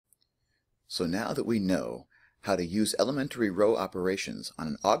So now that we know how to use elementary row operations on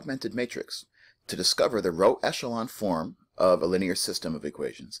an augmented matrix to discover the row echelon form of a linear system of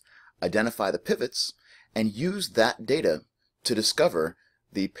equations, identify the pivots, and use that data to discover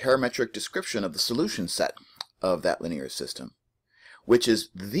the parametric description of the solution set of that linear system, which is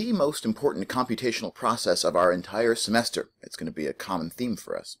the most important computational process of our entire semester. It's going to be a common theme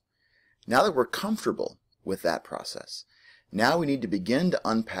for us. Now that we're comfortable with that process, now we need to begin to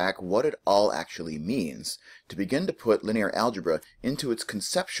unpack what it all actually means, to begin to put linear algebra into its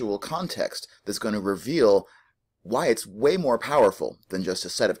conceptual context that's going to reveal why it's way more powerful than just a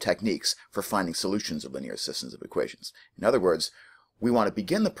set of techniques for finding solutions of linear systems of equations. In other words, we want to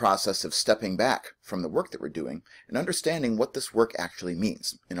begin the process of stepping back from the work that we're doing and understanding what this work actually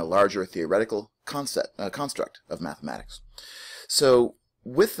means in a larger theoretical construct of mathematics. So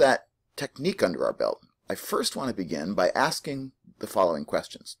with that technique under our belt, I first want to begin by asking the following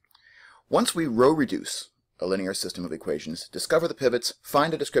questions. Once we row reduce a linear system of equations, discover the pivots,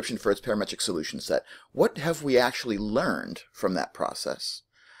 find a description for its parametric solution set, what have we actually learned from that process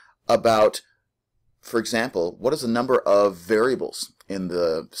about, for example, what is the number of variables in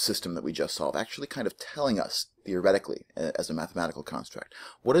the system that we just solved actually kind of telling us theoretically as a mathematical construct?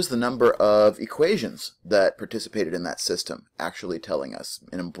 What is the number of equations that participated in that system actually telling us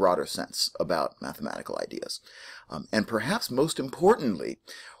in a broader sense about mathematical ideas? And perhaps most importantly,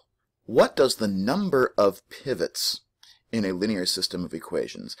 what does the number of pivots in a linear system of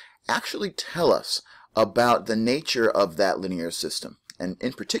equations actually tell us about the nature of that linear system? And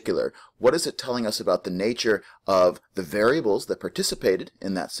in particular, what is it telling us about the nature of the variables that participated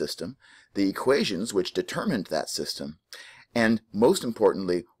in that system, the equations which determined that system, and most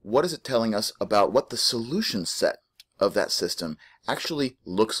importantly, what is it telling us about what the solution set of that system actually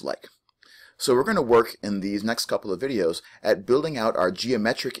looks like? So we're going to work in these next couple of videos at building out our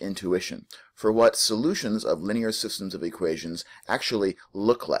geometric intuition for what solutions of linear systems of equations actually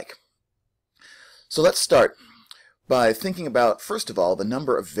look like. So let's start by thinking about, first of all, the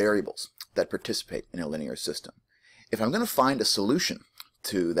number of variables that participate in a linear system. If I'm going to find a solution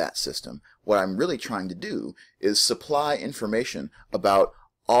to that system, what I'm really trying to do is supply information about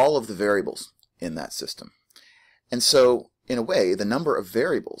all of the variables in that system. And so, in a way, the number of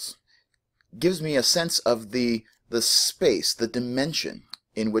variables gives me a sense of the space, the dimension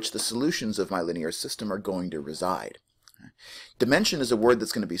in which the solutions of my linear system are going to reside. Dimension is a word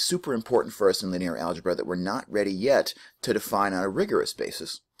that's going to be super important for us in linear algebra that we're not ready yet to define on a rigorous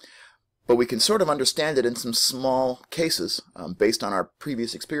basis. But we can sort of understand it in some small cases based on our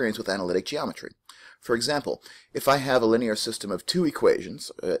previous experience with analytic geometry. For example, if I have a linear system of two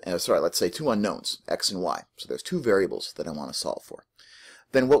equations, let's say two unknowns, x and y, so there's two variables that I want to solve for,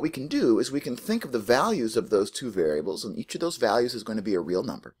 then what we can do is we can think of the values of those two variables, and each of those values is going to be a real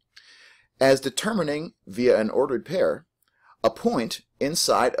number, as determining via an ordered pair a point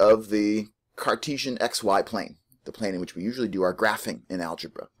inside of the Cartesian xy plane, the plane in which we usually do our graphing in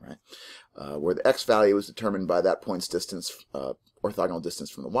algebra, right? Where the x value is determined by that point's distance, orthogonal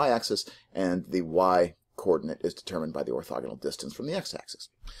distance from the y-axis, and the y coordinate is determined by the orthogonal distance from the x-axis.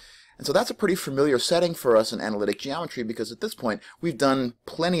 And so that's a pretty familiar setting for us in analytic geometry because at this point we've done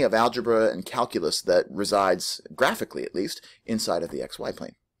plenty of algebra and calculus that resides, graphically at least, inside of the xy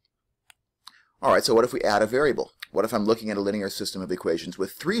plane. Alright, so what if we add a variable? What if I'm looking at a linear system of equations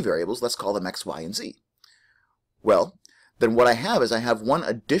with three variables? Let's call them x, y, and z. Well, then what I have is I have one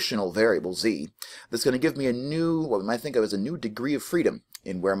additional variable, z, that's going to give me a new, what we might think of as a new degree of freedom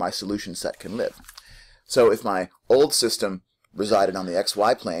in where my solution set can live. So if my old system resided on the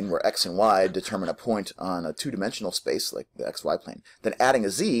xy plane, where x and y determine a point on a two-dimensional space, like the xy plane, then adding a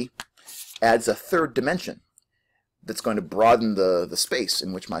z adds a third dimension that's going to broaden the space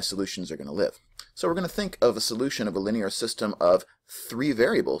in which my solutions are going to live. So we're going to think of a solution of a linear system of three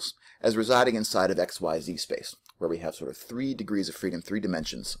variables as residing inside of x, y, z space, where we have sort of 3 degrees of freedom, 3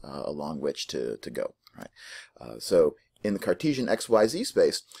 dimensions along which to go. Right? So in the Cartesian x, y, z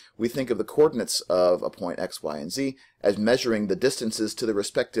space, we think of the coordinates of a point x, y, and z as measuring the distances to the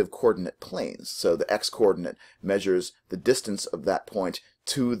respective coordinate planes. So the x-coordinate measures the distance of that point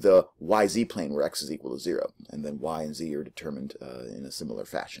to the yz plane where x is equal to 0, and then y and z are determined in a similar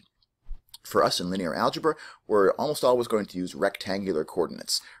fashion. For us in linear algebra, we're almost always going to use rectangular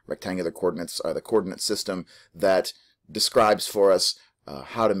coordinates. Rectangular coordinates are the coordinate system that describes for us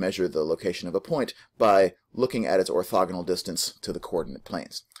how to measure the location of a point by looking at its orthogonal distance to the coordinate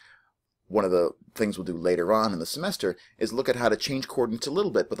planes. one of the things we'll do later on in the semester is look at how to change coordinates a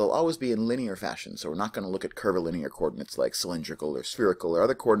little bit, but they'll always be in linear fashion. So we're not going to look at curvilinear coordinates like cylindrical or spherical or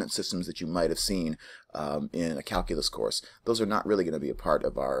other coordinate systems that you might have seen in a calculus course. Those are not really going to be a part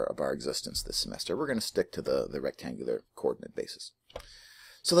of our existence this semester. We're going to stick to the rectangular coordinate basis.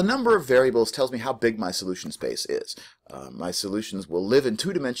 So the number of variables tells me how big my solution space is. My solutions will live in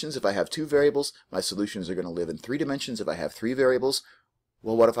 2 dimensions if I have 2 variables. My solutions are going to live in 3 dimensions if I have 3 variables.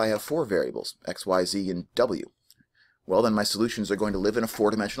 Well, what if I have 4 variables, x, y, z, and w? Well, then my solutions are going to live in a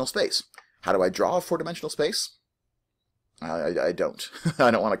 4-dimensional space. How do I draw a 4-dimensional space? I don't. I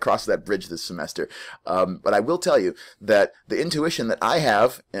don't want to cross that bridge this semester. But I will tell you that the intuition that I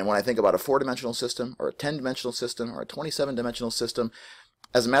have, and when I think about a 4-dimensional system, or a 10-dimensional system, or a 27-dimensional system,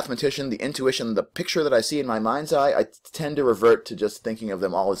 as a mathematician, the intuition, the picture that I see in my mind's eye, I tend to revert to just thinking of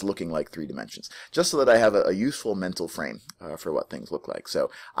them all as looking like 3 dimensions, just so that I have a useful mental frame for what things look like.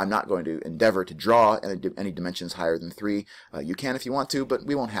 So I'm not going to endeavor to draw any dimensions higher than 3. You can if you want to, but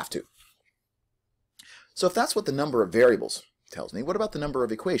we won't have to. So if that's what the number of variables tells me, what about the number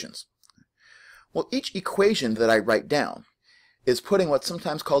of equations? Well, each equation that I write down is putting what's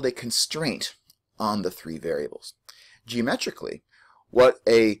sometimes called a constraint on the 3 variables. Geometrically, what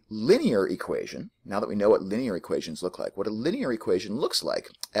a linear equation, now that we know what linear equations look like, what a linear equation looks like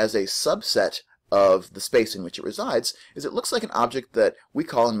as a subset of the space in which it resides is it looks like an object that we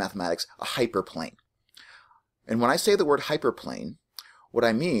call in mathematics a hyperplane. And when I say the word hyperplane, what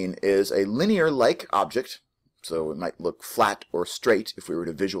I mean is a linear-like object, so it might look flat or straight if we were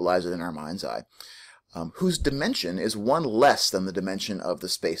to visualize it in our mind's eye, whose dimension is 1 less than the dimension of the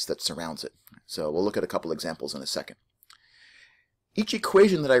space that surrounds it. So we'll look at a couple examples in a second. Each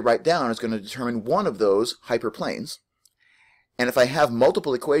equation that I write down is going to determine one of those hyperplanes. And if I have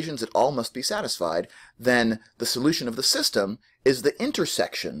multiple equations that all must be satisfied, then the solution of the system is the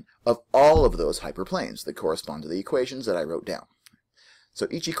intersection of all of those hyperplanes that correspond to the equations that I wrote down. So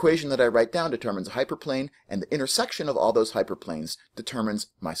each equation that I write down determines a hyperplane, and the intersection of all those hyperplanes determines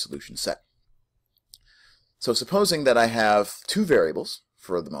my solution set. So supposing that I have 2 variables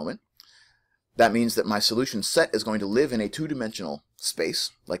for the moment, that means that my solution set is going to live in a 2-dimensional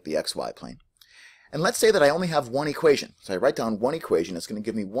space, like the xy plane. And let's say that I only have 1 equation. So I write down 1 equation. It's going to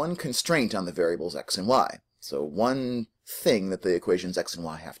give me 1 constraint on the variables x and y. So 1 thing that the equations x and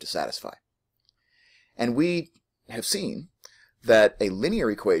y have to satisfy. And we have seen that a linear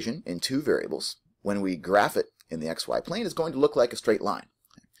equation in 2 variables, when we graph it in the xy plane, is going to look like a straight line.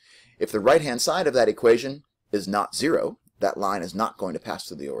 If the right-hand side of that equation is not 0, that line is not going to pass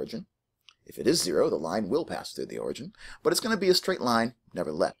through the origin. If it is 0, the line will pass through the origin, but it's going to be a straight line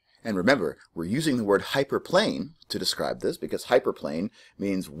nevertheless. And remember, we're using the word hyperplane to describe this because hyperplane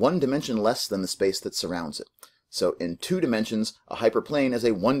means 1 dimension less than the space that surrounds it. So in 2 dimensions, a hyperplane is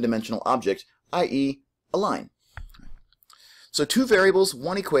a 1-dimensional object, i.e. a line. So 2 variables,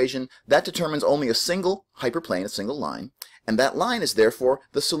 1 equation, that determines only a single hyperplane, a single line, and that line is therefore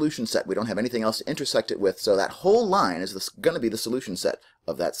the solution set. We don't have anything else to intersect it with, so that whole line is going to be the solution set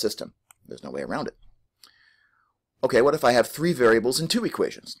of that system. There's no way around it. Okay, what if I have 3 variables and 2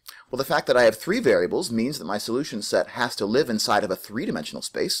 equations? Well, the fact that I have 3 variables means that my solution set has to live inside of a 3-dimensional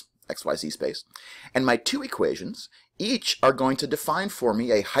space, xyz space, and my 2 equations each are going to define for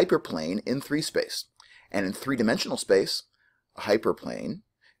me a hyperplane in 3 space. And in 3-dimensional space, a hyperplane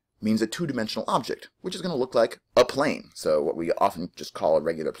means a 2-dimensional object, which is going to look like a plane, so what we often just call a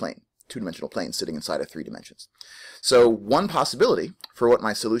regular plane. 2-dimensional plane sitting inside of 3 dimensions. So one possibility for what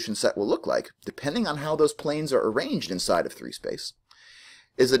my solution set will look like, depending on how those planes are arranged inside of 3 space,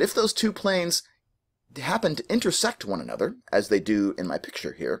 is that if those 2 planes happen to intersect one another, as they do in my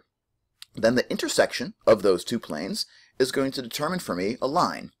picture here, then the intersection of those 2 planes is going to determine for me a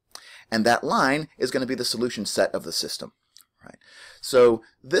line. And that line is going to be the solution set of the system. Right? So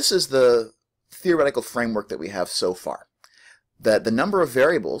this is the theoretical framework that we have so far. That the number of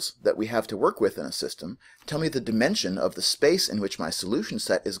variables that we have to work with in a system tell me the dimension of the space in which my solution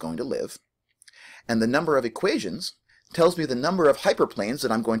set is going to live, and the number of equations tells me the number of hyperplanes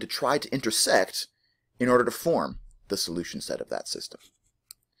that I'm going to try to intersect in order to form the solution set of that system.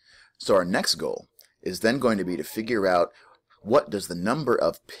 So our next goal is then going to be to figure out what does the number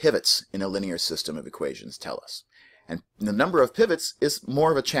of pivots in a linear system of equations tell us. And the number of pivots is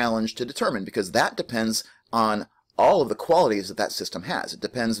more of a challenge to determine because that depends on all of the qualities that that system has. It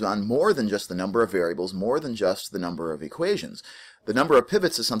depends on more than just the number of variables, more than just the number of equations. The number of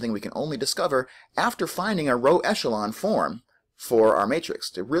pivots is something we can only discover after finding a row echelon form for our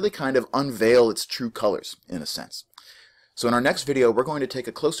matrix to really kind of unveil its true colors, in a sense. So in our next video, we're going to take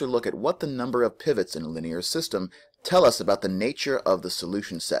a closer look at what the number of pivots in a linear system tell us about the nature of the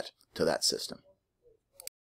solution set to that system.